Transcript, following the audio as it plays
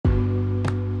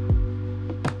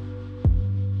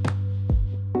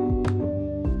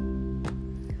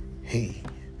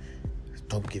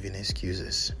giving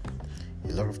excuses.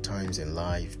 A lot of times in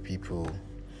life, people,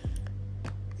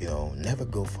 never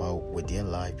go far with their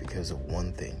life because of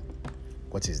one thing.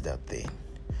 What is that thing?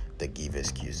 They give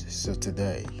excuses. So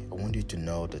today, I want you to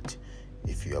know that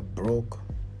if you are broke,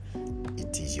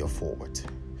 it is your fault.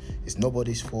 It's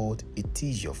nobody's fault, it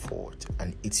is your fault.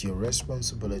 And it's your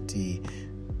responsibility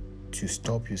to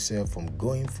stop yourself from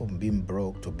going from being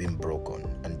broke to being broken.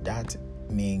 And that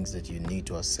means that you need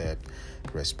to accept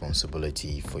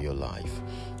responsibility for your life.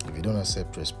 If you don't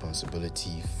accept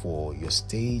responsibility for your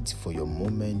state, for your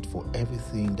moment, for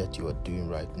everything that you are doing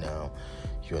right now,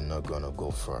 you are not going to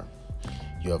go far.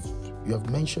 You have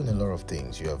mentioned a lot of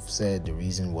things. You have said the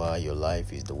reason why your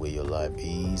life is the way your life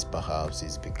is, perhaps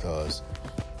is because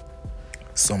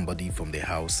somebody from the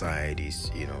outside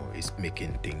is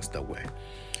making things that way.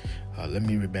 Let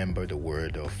me remember the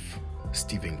word of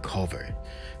Stephen Covey.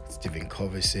 Stephen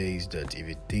Covey says that if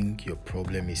you think your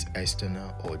problem is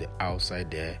external or the outside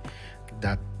there,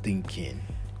 that thinking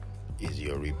is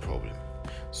your real problem.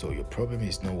 So your problem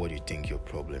is not what you think your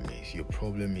problem is. Your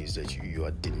problem is that you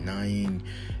are denying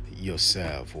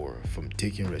yourself or from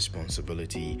taking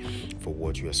responsibility for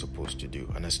what you are supposed to do.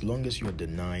 And as long as you are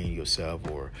denying yourself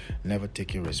or never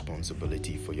taking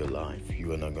responsibility for your life,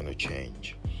 you are not going to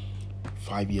change.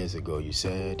 5 years ago, you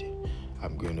said,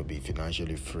 I'm going to be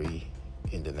financially free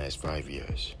in the next 5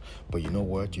 years. But you know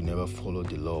what? You never follow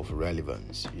the law of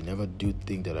relevance. You never do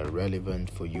things that are relevant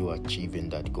for you achieving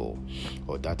that goal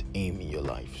or that aim in your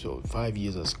life. So 5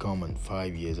 years has come and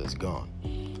 5 years has gone.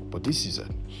 But this is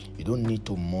it. You don't need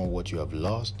to mourn what you have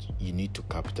lost. You need to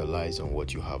capitalize on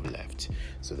what you have left.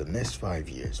 So the next 5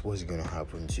 years, what's going to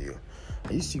happen to you?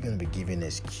 Are you still going to be giving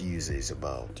excuses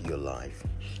about your life?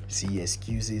 See,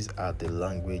 excuses are the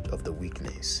language of the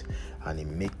weakness, and it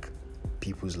make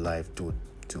people's life to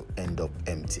end up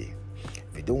empty.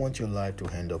 If you don't want your life to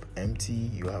end up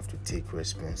empty, you have to take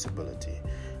responsibility.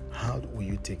 How will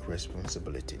you take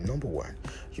responsibility? Number one,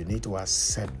 you need to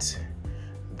accept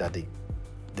that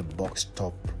the buck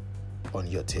stop on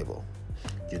your table.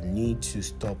 You need to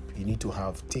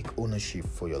take ownership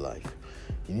for your life.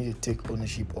 You need to take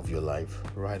ownership of your life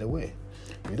right away.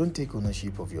 If you don't take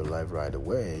ownership of your life right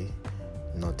away,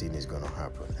 nothing is going to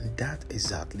happen. And that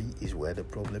exactly is where the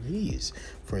problem is.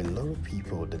 For a lot of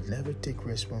people, they never take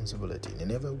responsibility. They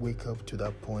never wake up to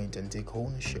that point and take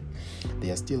ownership.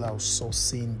 They are still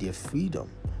outsourcing their freedom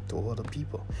to other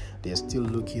people. They are still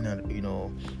looking at,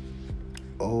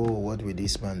 what will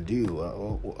this man do?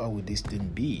 How will this thing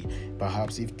be?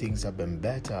 Perhaps if things have been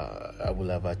better, I will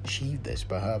have achieved this.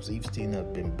 Perhaps if things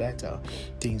have been better,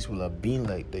 things will have been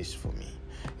like this for me.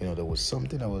 There was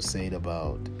something that was said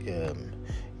about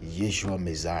Yeshua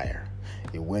Messiah.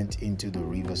 He went into the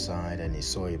riverside and he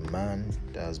saw a man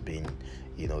that has been,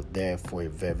 there for a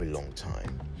very long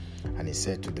time. And he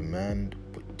said to the man,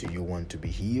 do you want to be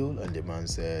healed? And the man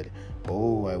said,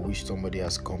 I wish somebody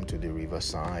has come to the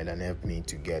riverside and helped me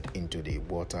to get into the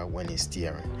water when it's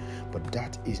stirring. But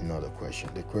that is not the question.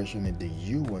 The question is, do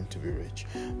you want to be rich?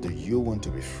 Do you want to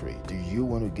be free? Do you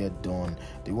want to get done?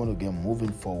 Do you want to get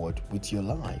moving forward with your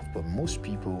life? But most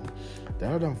people,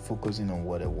 rather than focusing on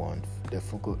what they want,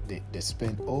 they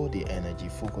spend all the energy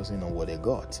focusing on what they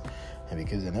got. And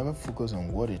because they never focus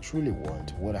on what they truly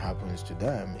want, what happens to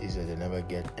them is that they never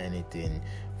get anything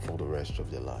for the rest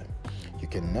of their life. You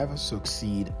can never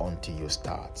succeed until you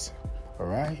start.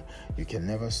 Alright? You can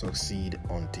never succeed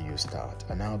until you start.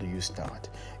 And how do you start?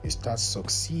 You start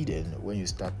succeeding when you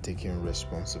start taking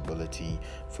responsibility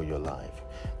for your life.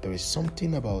 There is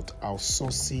something about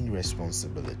outsourcing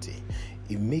responsibility.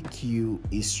 It makes you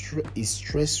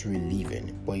stress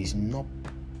relieving, but it's not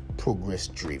progress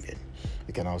driven.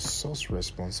 You can outsource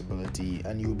responsibility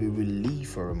and you'll be relieved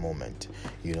for a moment.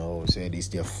 Said it's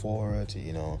their fault,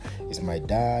 it's my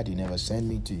dad, he never sent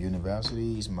me to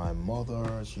university, it's my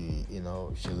mother, she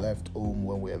left home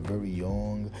when we were very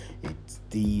young, it's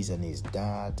this and it's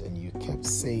that, and you kept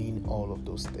saying all of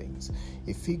those things.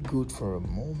 It feel good for a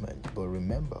moment, but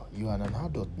remember, you are an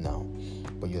adult now,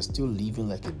 but you're still living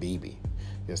like a baby.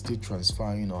 You're still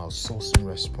transferring or outsourcing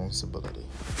responsibility.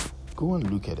 Go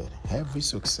and look at it. Every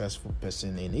successful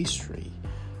person in history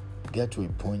get to a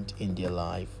point in their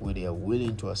life where they are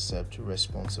willing to accept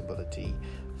responsibility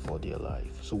for their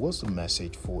life. So what's the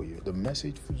message for you? The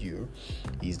message for you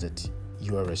is that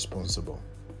you are responsible.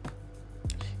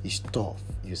 It's tough.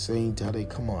 You're saying, Daddy,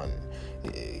 come on.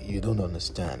 You don't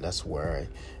understand. That's where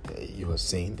you are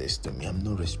saying this to me. I'm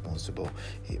not responsible.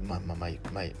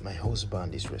 My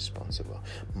husband is responsible.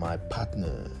 My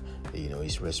partner,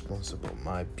 is responsible.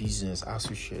 My business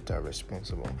associates are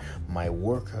responsible. My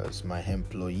workers, my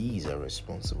employees are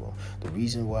responsible. The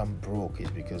reason why I'm broke is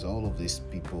because all of these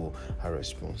people are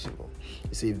responsible.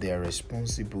 You see, if they are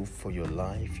responsible for your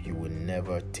life, you will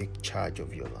never take charge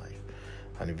of your life.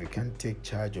 And if you can't take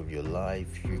charge of your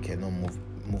life, you cannot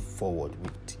move forward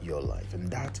with your life. And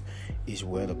that is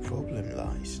where the problem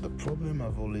lies. The problem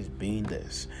have always been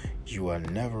this: you are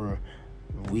never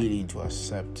willing to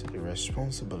accept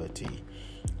responsibility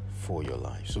for your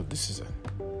life. So this is it.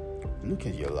 Look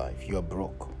at your life. You are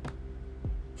broke.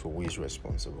 So who is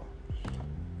responsible?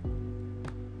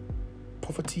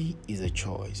 Poverty is a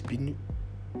choice.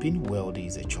 Being wealthy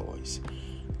is a choice.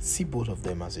 See both of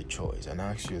them as a choice and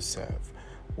ask yourself,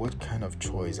 what kind of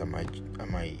choice am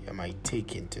I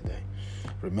taking today?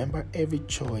 Remember, every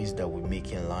choice that we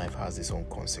make in life has its own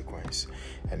consequence,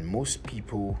 and most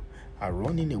people are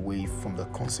running away from the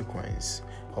consequence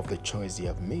of the choice they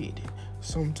have made.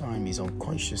 Sometimes it's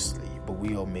unconsciously, but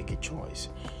we all make a choice.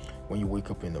 When you wake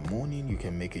up in the morning, you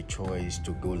can make a choice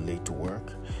to go late to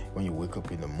work. When you wake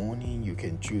up in the morning, you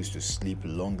can choose to sleep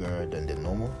longer than the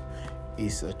normal.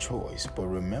 It's a choice, but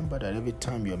remember that every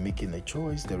time you're making a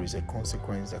choice, there is a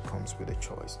consequence that comes with a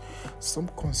choice. Some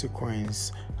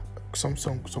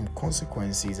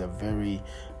consequences are very,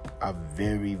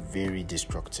 very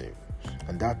destructive,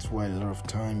 and that's why a lot of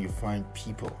time you find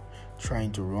people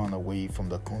trying to run away from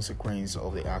the consequence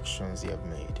of the actions they have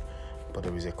made. But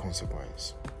there is a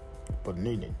consequence. But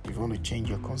if you want to change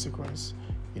your consequence,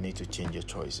 you need to change your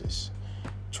choices.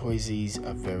 Choices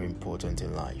are very important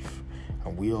in life.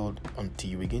 And we all,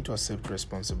 until you begin to accept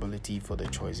responsibility for the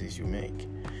choices you make.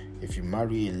 If you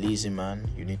marry a lazy man,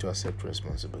 you need to accept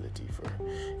responsibility for it.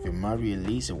 If you marry a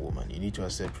lazy woman, you need to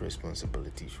accept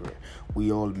responsibility for it.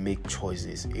 We all make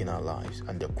choices in our lives.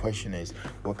 And the question is,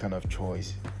 what kind of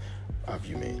choice have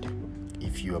you made?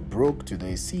 If you are broke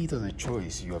today, see it as a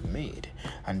choice you have made,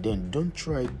 and then don't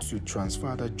try to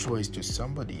transfer that choice to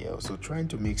somebody else or trying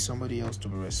to make somebody else to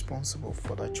be responsible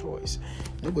for that choice.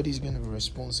 Nobody's going to be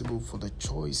responsible for the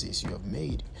choices you have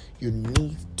made. You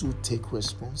need to take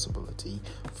responsibility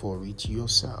for it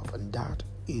yourself, and that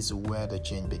is where the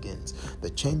change begins. The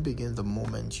change begins the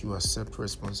moment you accept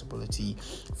responsibility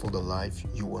for the life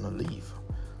you want to live.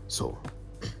 So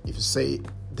if you say,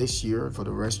 this year, for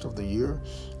the rest of the year,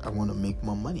 I want to make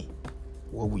more money,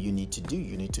 what will you need to do?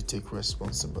 You need to take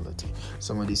responsibility.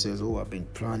 Somebody says, I've been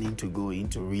planning to go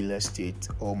into real estate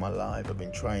all my life. I've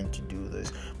been trying to do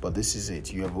this. But this is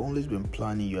it. You have always been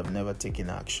planning. You have never taken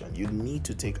action. You need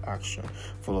to take action.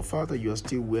 For the fact that you are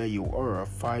still where you were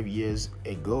 5 years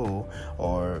ago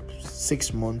or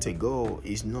 6 months ago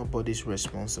is nobody's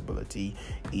responsibility.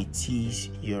 It is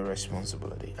your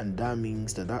responsibility. And that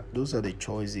means that those are the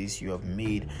choices you have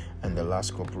made in the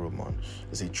last couple of months.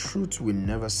 The truth will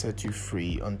never set you free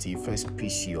until you first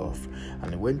piss you off.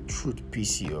 And when truth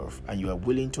pisses you off and you are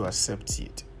willing to accept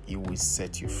it, it will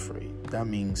set you free. That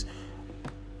means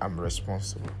I'm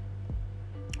responsible.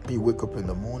 When you wake up in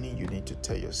the morning, you need to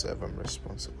tell yourself I'm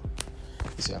responsible.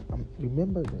 You see,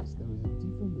 remember this. There is a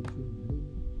difference between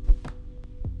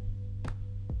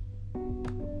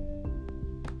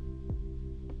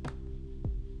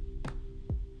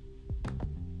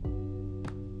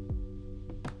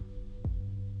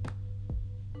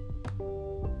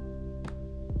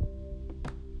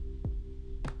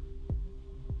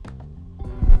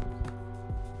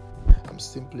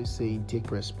simply saying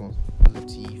take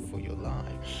responsibility for your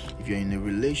life. If you're in a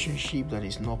relationship that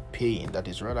is not paying, that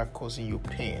is rather causing you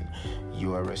pain,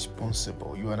 you are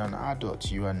responsible. You are an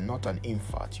adult. You are not an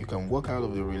infant. You can walk out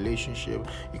of the relationship.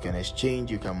 You can exchange.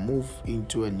 You can move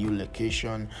into a new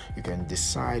location. You can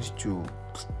decide to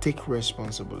take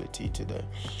responsibility today.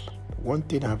 One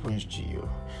thing happens to you.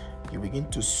 You begin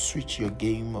to switch your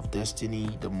game of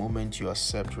destiny the moment you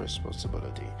accept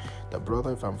responsibility. That,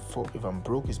 brother, if I'm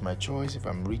broke is my choice, if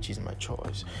I'm rich is my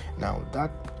choice. Now,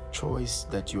 that choice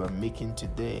that you are making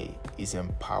today is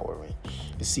empowering.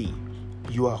 You see,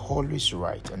 you are always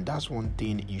right, and that's one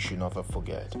thing you should never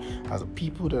forget. As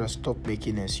people that have stopped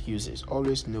making excuses,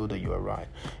 always know that you are right.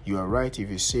 You are right if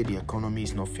you say the economy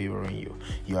is not favoring you.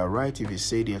 You are right if you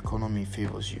say the economy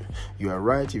favors you. You are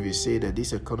right if you say that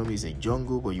this economy is a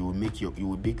jungle, but you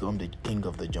will become the king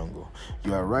of the jungle.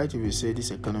 You are right if you say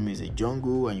this economy is a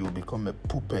jungle and you will become a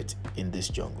puppet in this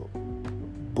jungle.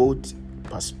 Both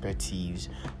perspectives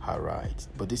are right,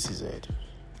 but this is it.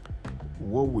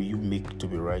 What will you make to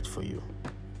be right for you?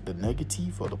 The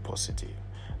negative or the positive?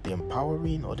 the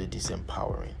empowering or the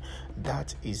disempowering.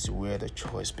 That is where the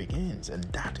choice begins, and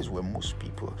that is where most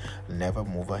people never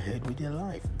move ahead with their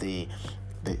life. They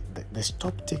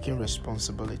stop taking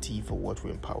responsibility for what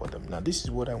will empower them. Now, this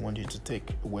is what I want you to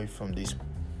take away from this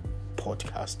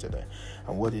podcast today.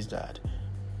 And what is that?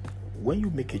 When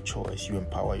you make a choice, you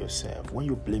empower yourself. When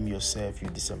you blame yourself, you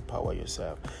disempower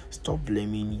yourself. Stop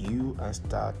blaming you and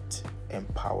start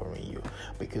empowering you.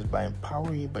 Because by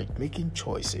making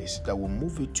choices that will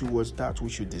move you towards that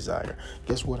which you desire,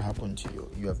 guess what happened to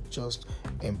you? You have just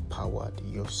empowered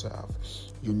yourself.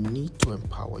 You need to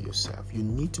empower yourself. You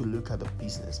need to look at the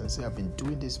business and say, I've been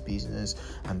doing this business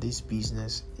and this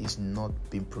business is not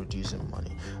been producing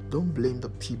money. Don't blame the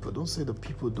people. Don't say the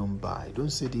people don't buy. Don't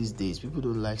say these days people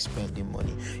don't like spending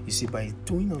money. You see, by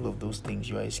doing all of those things,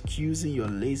 you are excusing your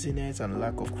laziness and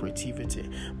lack of creativity.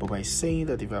 But by saying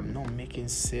that if I'm not making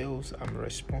sales, I'm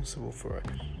responsible for it.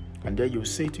 And then you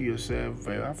say to yourself, if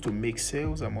I have to make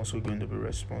sales, I'm also going to be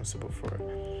responsible for it.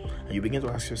 And you begin to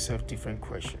ask yourself different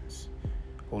questions.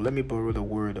 Well, let me borrow the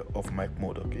word of Mike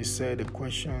Murdock. He said the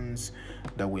questions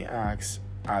that we ask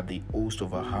are the host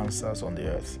of our answers on the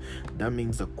earth. That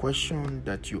means the question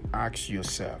that you ask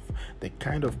yourself, the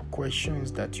kind of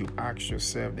questions that you ask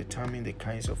yourself determine the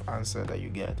kinds of answer that you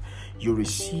get. You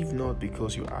receive not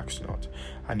because you ask not.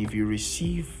 And if you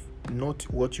receive not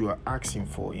what you are asking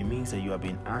for, it means that you have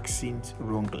been asking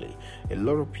wrongly. A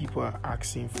lot of people are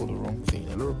asking for the wrong thing.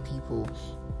 A lot of people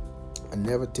and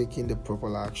never taking the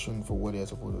proper action for what they're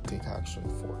supposed to take action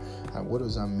for. And what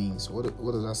does that mean? What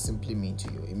does that simply mean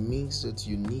to you? It means that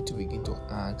you need to begin to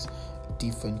ask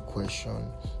different questions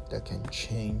that can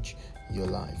change your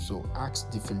life. So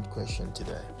ask different questions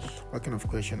today. What kind of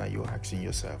question are you asking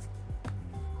yourself?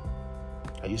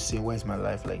 Are you saying, why is my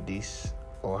life like this?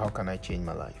 Or how can I change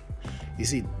my life? You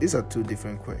see, these are two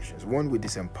different questions. One will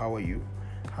disempower you.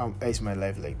 How is my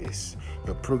life like this?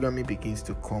 Your programming begins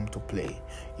to come to play.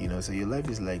 So your life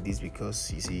is like this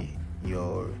because you see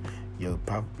your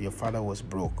father was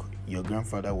broke, your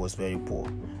grandfather was very poor,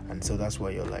 and so that's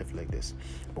why your life like this.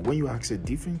 But when you ask a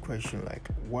different question like,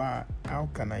 how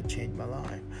can I change my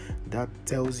life? That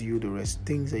tells you the rest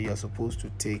things that you're supposed to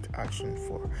take action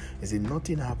for. Is it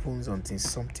nothing happens until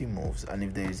something moves, and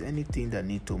if there is anything that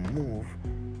need to move,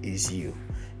 is you.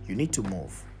 You need to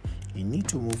move. You need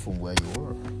to move from where you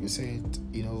are. You said,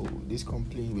 this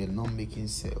company, we're not making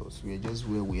sales. We're just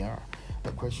where we are.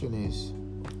 The question is,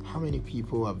 how many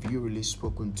people have you really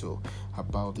spoken to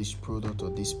about this product or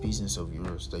this business of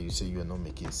yours that you say you are not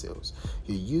making sales?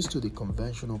 You're used to the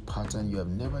conventional pattern. You have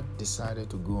never decided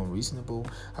to go unreasonable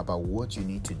about what you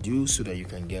need to do so that you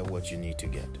can get what you need to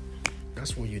get.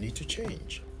 That's what you need to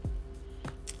change.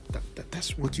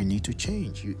 That's what you need to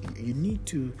change. You need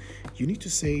to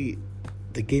say,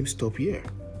 the game stop here.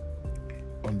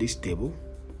 On this table,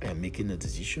 I am making a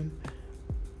decision.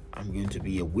 I'm going to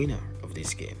be a winner of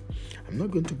this game. I'm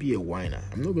not going to be a whiner.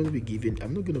 I'm not going to be whining.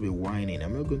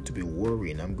 I'm not going to be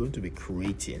worrying. I'm going to be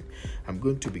creating. I'm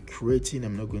going to be creating.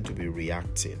 I'm not going to be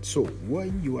reacting. So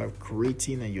when you are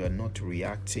creating and you are not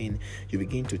reacting, you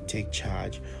begin to take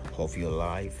charge of your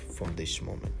life from this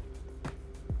moment.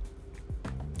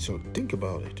 So think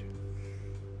about it.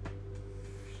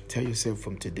 Tell yourself,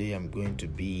 from today, I'm going to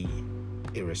be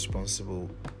a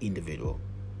responsible individual.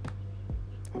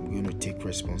 I'm going to take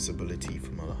responsibility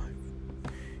for my life.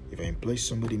 If I employ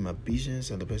somebody in my business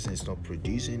and the person is not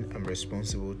producing, I'm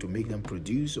responsible to make them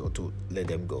produce or to let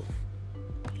them go.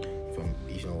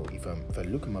 If I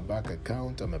look at my bank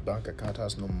account and my bank account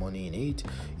has no money in it,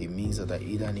 it means that I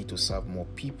either need to serve more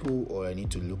people or I need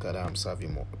to look at how I'm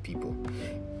serving more people.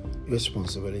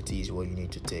 Responsibility is what you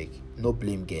need to take. No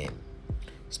blame game.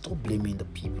 Stop blaming the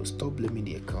people. Stop blaming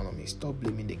the economy. Stop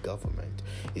blaming the government.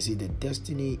 You see, the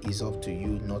destiny is up to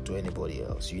you, not to anybody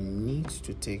else. You need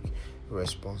to take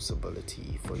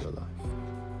responsibility for your life.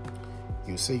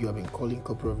 You say you have been calling a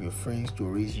couple of your friends to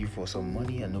raise you for some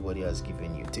money and nobody has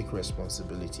given you. Take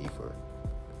responsibility for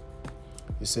it.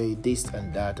 You say this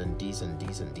and that and this and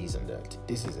this and this and that.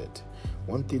 This is it.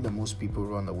 One thing that most people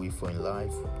run away from in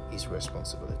life is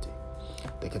responsibility.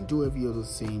 They can do every other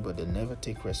thing, but they never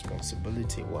take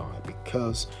responsibility. Why?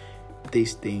 Because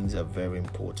these things are very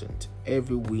important.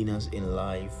 Every winners in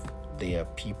life, they are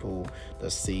people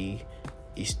that say,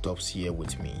 it stops here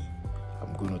with me.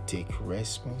 I'm going to take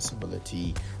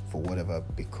responsibility for whatever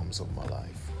becomes of my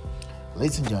life.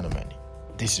 Ladies and gentlemen,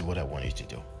 this is what I want you to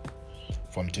do.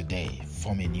 From today,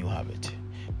 form a new habit.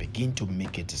 Begin to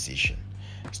make a decision.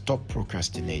 Stop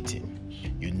procrastinating.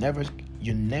 You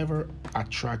never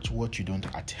attract what you don't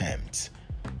attempt.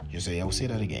 You say, I'll say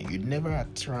that again. You never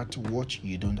attract what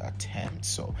you don't attempt.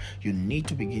 So you need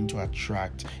to begin to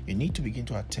attract, you need to begin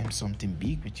to attempt something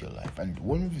big with your life. And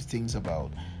one of the things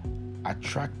about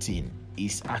attracting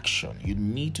is action. You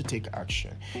need to take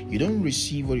action. You don't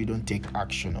receive what you don't take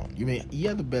action on. You may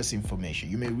hear the best information,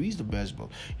 you may read the best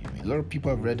book. A lot of people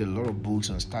have read a lot of books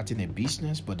on starting a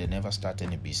business, but they never start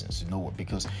any business. You know what?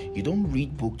 Because you don't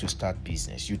read book to start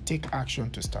business. You take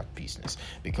action to start business,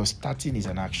 because starting is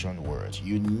an action word.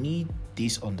 You need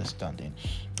this understanding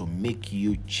to make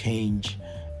you change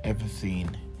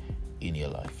everything in your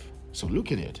life. So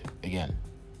look at it again.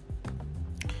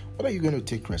 What are you going to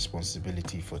take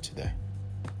responsibility for today?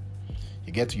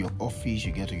 You get to your office,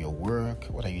 you get to your work.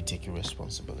 What are you taking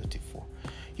responsibility for?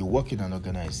 You work in an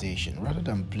organization. Rather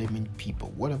than blaming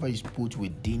people, whatever is put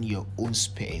within your own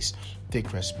space,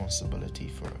 take responsibility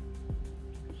for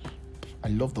it. I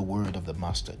love the word of the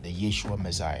Master, the Yeshua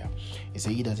Messiah. He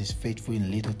said, he that is faithful in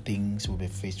little things will be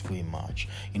faithful in much.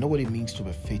 You know what it means to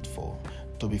be faithful?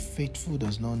 To be faithful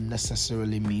does not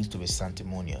necessarily mean to be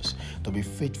sanctimonious. To be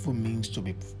faithful means to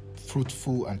be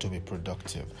fruitful and to be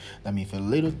productive. That means if a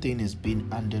little thing is being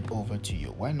handed over to you,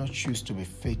 why not choose to be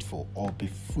faithful or be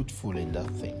fruitful in that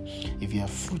thing? If you are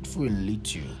fruitful in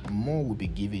little, more will be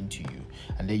given to you,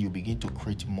 and then you begin to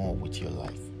create more with your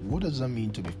life. What does that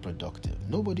mean to be productive?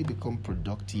 Nobody becomes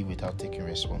productive without taking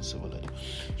responsibility.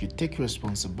 You take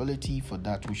responsibility for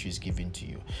that which is given to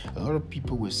you. A lot of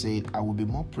people will say, I will be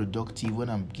more productive when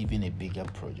I'm given a bigger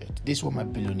project. This is what my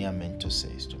billionaire mentor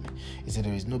says to me. He said,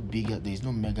 there is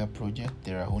no mega project,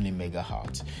 there are only mega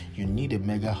hearts. You need a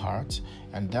mega heart,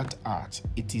 and that heart,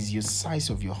 it is your size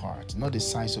of your heart, not the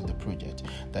size of the project,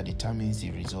 that determines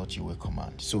the result you will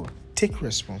command. So take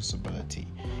responsibility.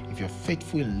 If you're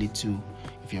faithful in little,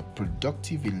 if you're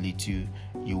productive in little,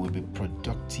 you will be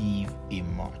productive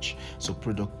in much. So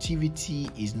productivity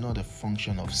is not a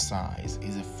function of size,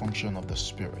 it's a function of the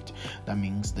spirit. That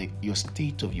means that your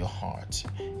state of your heart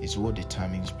is what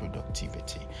determines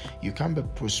productivity. You can't be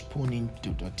postponing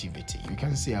productivity. You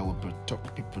can't say I will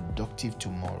be productive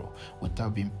tomorrow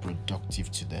without being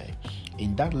productive today.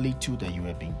 In that little that you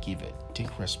have been given,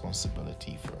 take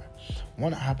responsibility for it.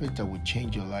 One habit that will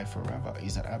change your life forever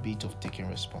is that habit of taking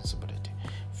responsibility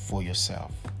for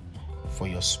yourself, for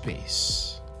your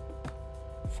space,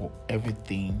 for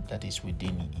everything that is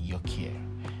within your care.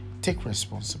 Take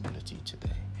responsibility today.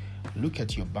 Look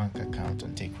at your bank account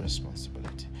and take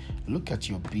responsibility. Look at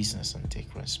your business and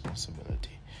take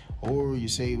responsibility. Or you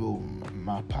say, well,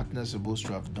 my partner's supposed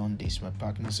to have done this, my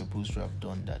partner's supposed to have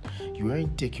done that. You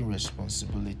aren't taking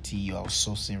responsibility, you're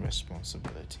outsourcing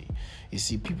responsibility. You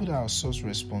see, people that outsource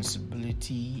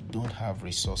responsibility don't have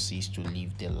resources to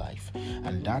live their life.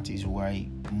 And that is why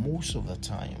most of the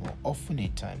time, or often a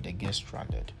time, they get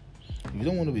stranded. If you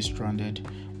don't want to be stranded,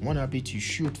 one habit you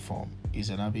should form is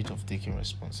an habit of taking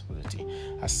responsibility.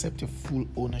 Accept a full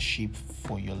ownership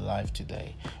for your life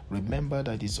today. Remember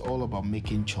that it's all about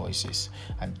making choices,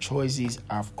 and choices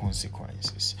have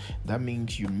consequences. That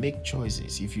means you make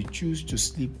choices. If you choose to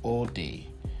sleep all day,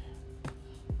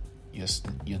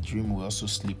 your dream will also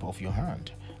slip off your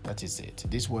hand. That is it.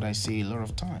 This is what I say a lot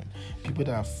of time. People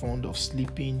that are fond of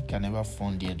sleeping can never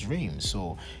fund their dreams.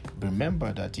 So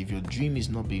remember that if your dream is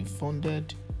not being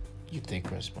funded, you take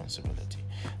responsibility.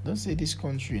 Don't say this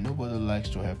country, nobody likes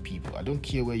to help people. I don't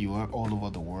care where you are all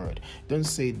over the world. Don't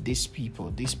say these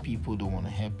people don't want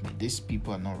to help me. These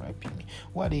people are not helping me.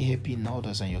 Why are they helping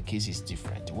others and your case is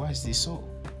different? Why is this so?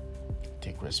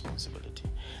 Take responsibility.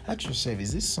 Ask yourself,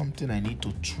 is this something I need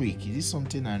to tweak? Is this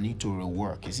something I need to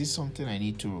rework? Is this something I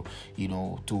need to,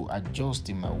 to adjust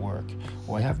in my work?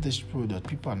 Or I have this product,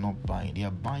 people are not buying. They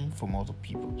are buying from other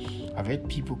people. I've had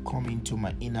people come into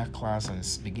my inner class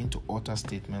and begin to utter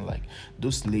statements like,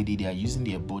 those ladies, they are using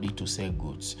their body to sell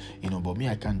goods, but me,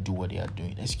 I can't do what they are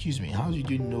doing. Excuse me, how did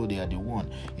you know they are the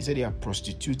one? He said they are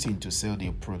prostituting to sell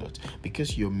their product,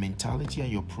 because your mentality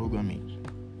and your programming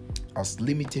has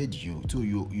limited you to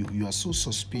you are so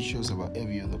suspicious about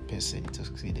every other person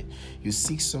succeeding. You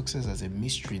seek success as a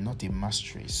mystery, not a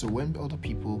mastery. So when other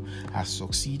people are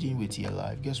succeeding with your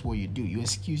life, guess what you do? You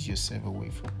excuse yourself away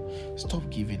from. Stop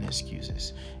giving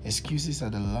excuses. Excuses are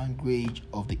the language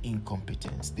of the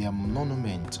incompetence. They are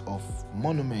monument of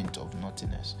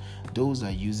nothingness. Those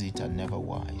that use it are never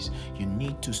wise. You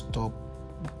need to stop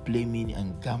blaming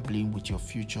and gambling with your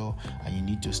future, and you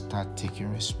need to start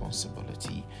taking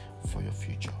responsibility for your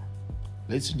future.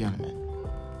 Ladies and gentlemen,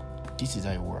 this is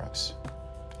how it works.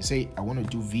 You say, I want to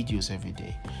do videos every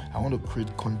day, I want to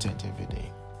create content every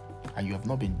day, and you have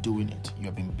not been doing it. You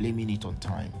have been blaming it on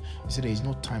time. You say there is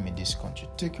no time in this country.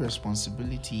 Take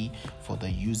responsibility for the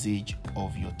usage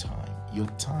of your time. Your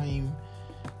time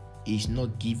is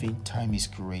not given, time is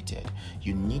created.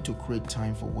 You need to create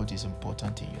time for what is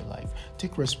important in your life.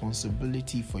 Take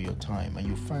responsibility for your time, and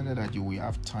you find out that you will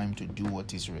have time to do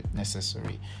what is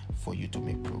necessary for you to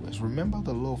make progress. Remember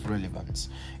the law of relevance.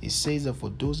 It says that for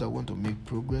those that want to make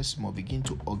progress, must begin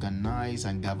to organize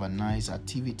and galvanize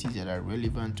activities that are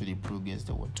relevant to the progress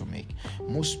they want to make.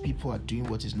 Most people are doing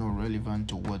what is not relevant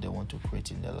to what they want to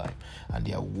create in their life, and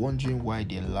they are wondering why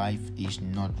their life is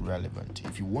not relevant.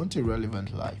 If you want a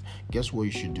relevant life, guess what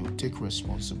you should do? Take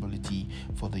responsibility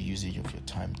for the usage of your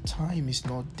time. Time is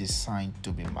not designed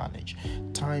to be managed.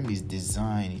 Time is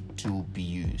designed to be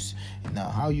used. Now,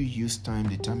 how you use time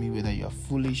determines whether you are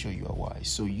foolish or you are wise.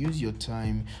 So use your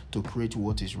time to create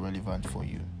what is relevant for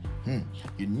you.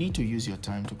 You need to use your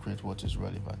time to create what is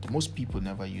relevant. Most people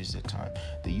never use their time.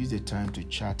 They use their time to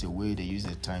chat away. They use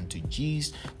their time to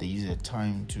gist. They use their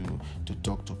time to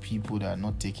talk to people that are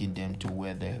not taking them to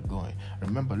where they're going.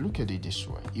 Remember, look at it this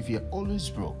way. If you're always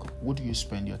broke, what do you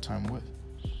spend your time with?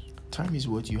 Time is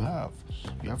what you have.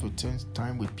 You have to spend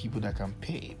time with people that can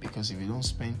pay, because if you don't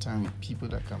spend time with people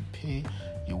that can pay,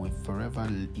 you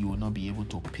will not be able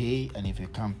to pay, and if you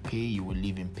can't pay, you will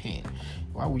live in pain.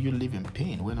 Why will you live in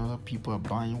pain when other people are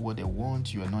buying what they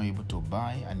want? You are not able to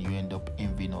buy, and you end up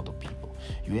envying other people.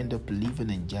 You end up living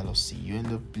in jealousy. You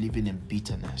end up living in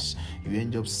bitterness. You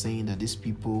end up saying that these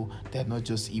people, they're not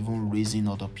just even raising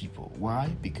other people. Why?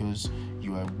 Because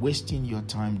you are wasting your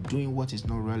time doing what is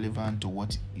not relevant to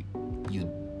what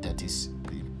that is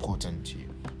important to you.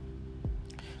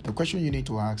 The question you need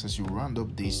to ask as you round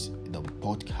up the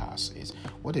podcast is,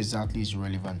 what exactly is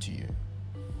relevant to you?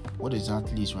 What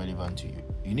exactly is relevant to you?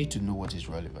 You need to know what is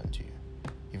relevant to you.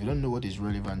 If you don't know what is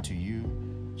relevant to you,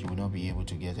 you will not be able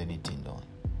to get anything done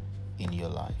in your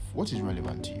life. What is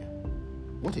relevant to you?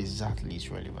 What exactly is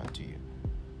relevant to you?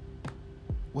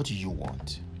 What do you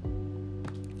want?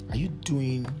 Are you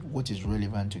doing what is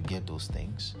relevant to get those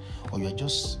things? Or you're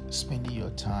just spending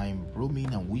your time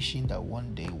roaming and wishing that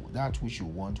one day that which you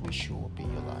want will show up in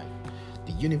your life?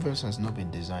 The universe has not been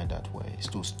designed that way.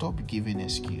 So stop giving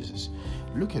excuses.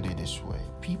 Look at it this way.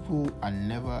 People are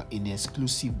never in an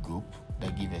exclusive group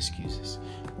that give excuses.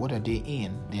 What are they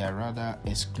in? They are rather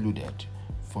excluded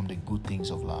from the good things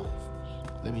of life.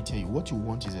 Let me tell you, what you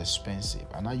want is expensive,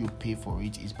 and how you pay for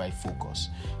it is by focus.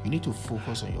 You need to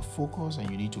focus on your focus,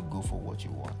 and you need to go for what you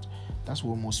want. That's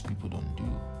what most people don't do.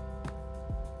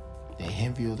 They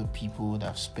envy other people that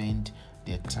have spent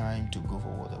their time to go for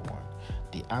what they want.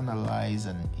 They analyze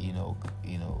and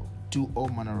do all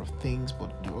manner of things,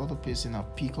 but the other person will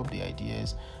pick up the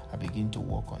ideas and begin to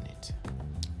work on it.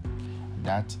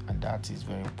 That is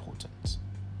very important.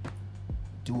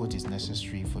 Do what is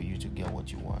necessary for you to get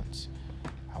what you want.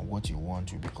 And what you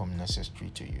want will become necessary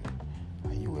to you,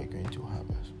 and you are going to have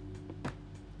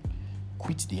it.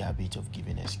 Quit the habit of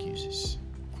giving excuses.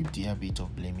 Quit the habit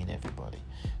of blaming everybody.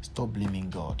 Stop blaming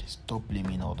God. Stop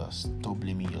blaming others. Stop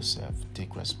blaming yourself.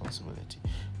 Take responsibility.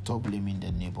 Stop blaming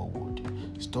the neighborhood.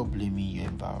 Stop blaming your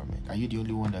environment. Are you the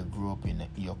only one that grew up in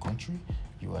your country?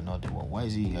 You are not the one. Why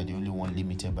is it you are the only one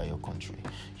limited by your country?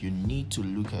 You need to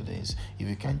look at this. If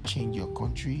you can't change your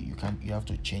country, you have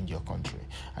to change your country.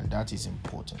 And that is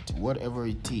important. Whatever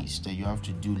it is that you have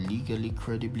to do legally,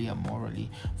 credibly, and morally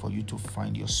for you to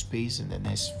find your space in the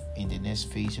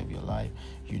next phase of your life,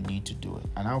 you need to do it.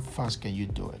 And how fast can you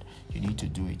do it? You need to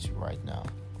do it right now.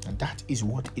 And that is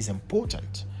what is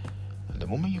important. And the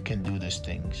moment you can do these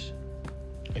things,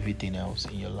 everything else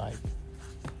in your life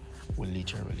will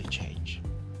literally change.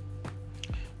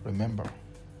 Remember,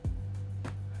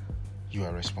 you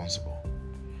are responsible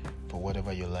for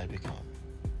whatever your life becomes.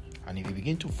 And if you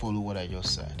begin to follow what I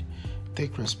just said,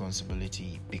 take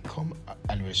responsibility, become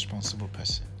a responsible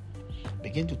person.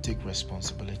 Begin to take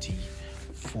responsibility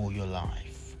for your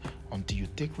life. Until you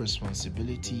take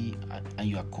responsibility and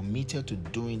you are committed to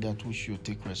doing that which you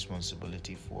take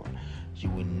responsibility for, you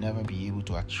will never be able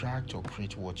to attract or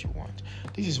create what you want.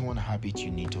 This is one habit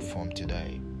you need to form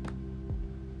today.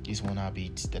 This is one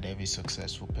habit that every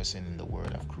successful person in the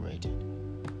world have created.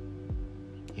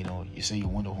 You say you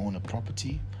want to own a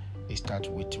property. It starts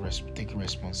with taking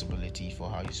responsibility for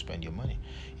how you spend your money.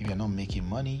 If you're not making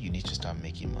money, you need to start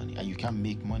making money. And you can't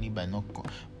make money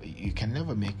you can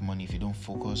never make money if you don't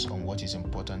focus on what is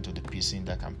important to the person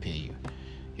that can pay you.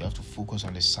 You have to focus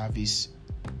on the service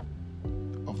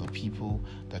of the people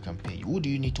that can pay you. Who do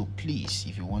you need to please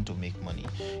if you want to make money?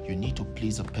 You need to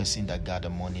please the person that got the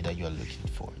money that you are looking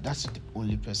for. That's the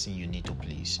only person you need to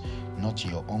please. Not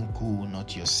your uncle,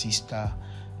 not your sister.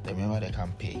 Remember, they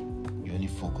can pay. You only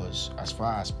focus, as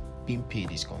far as being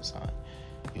paid is concerned,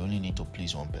 you only need to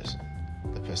please one person,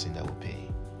 the person that will pay.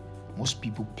 Most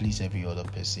people please every other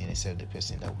person except the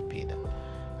person that will pay them,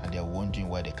 and they're wondering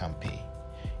why they can't pay.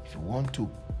 If you want to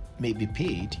be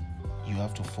paid, you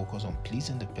have to focus on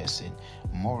pleasing the person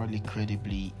morally,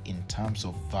 credibly, in terms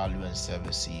of value and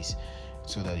services,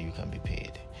 so that you can be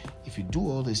paid. If you do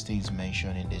all these things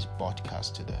mentioned in this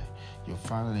podcast today, you'll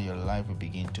find that your life will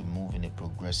begin to move in a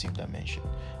progressive dimension.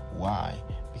 Why?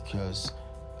 Because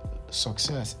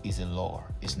success is a law,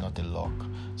 it's not a luck.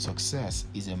 Success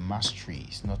is a mastery,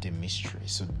 it's not a mystery.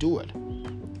 So do it,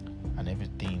 and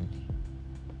everything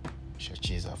shall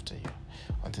chase after you.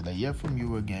 Until I hear from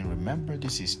you again, remember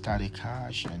this is Static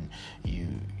Hash, and you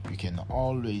can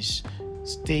always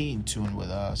stay in tune with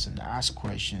us and ask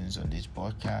questions on this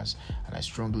podcast, and I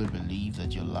strongly believe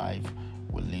that your life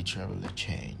will literally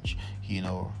change.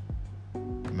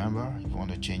 Remember, if you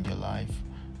want to change your life,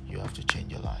 you have to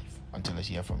change your life. Until I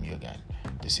hear from you again,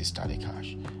 this is Static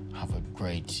Hash. Have a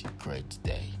great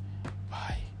day.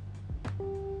 Bye.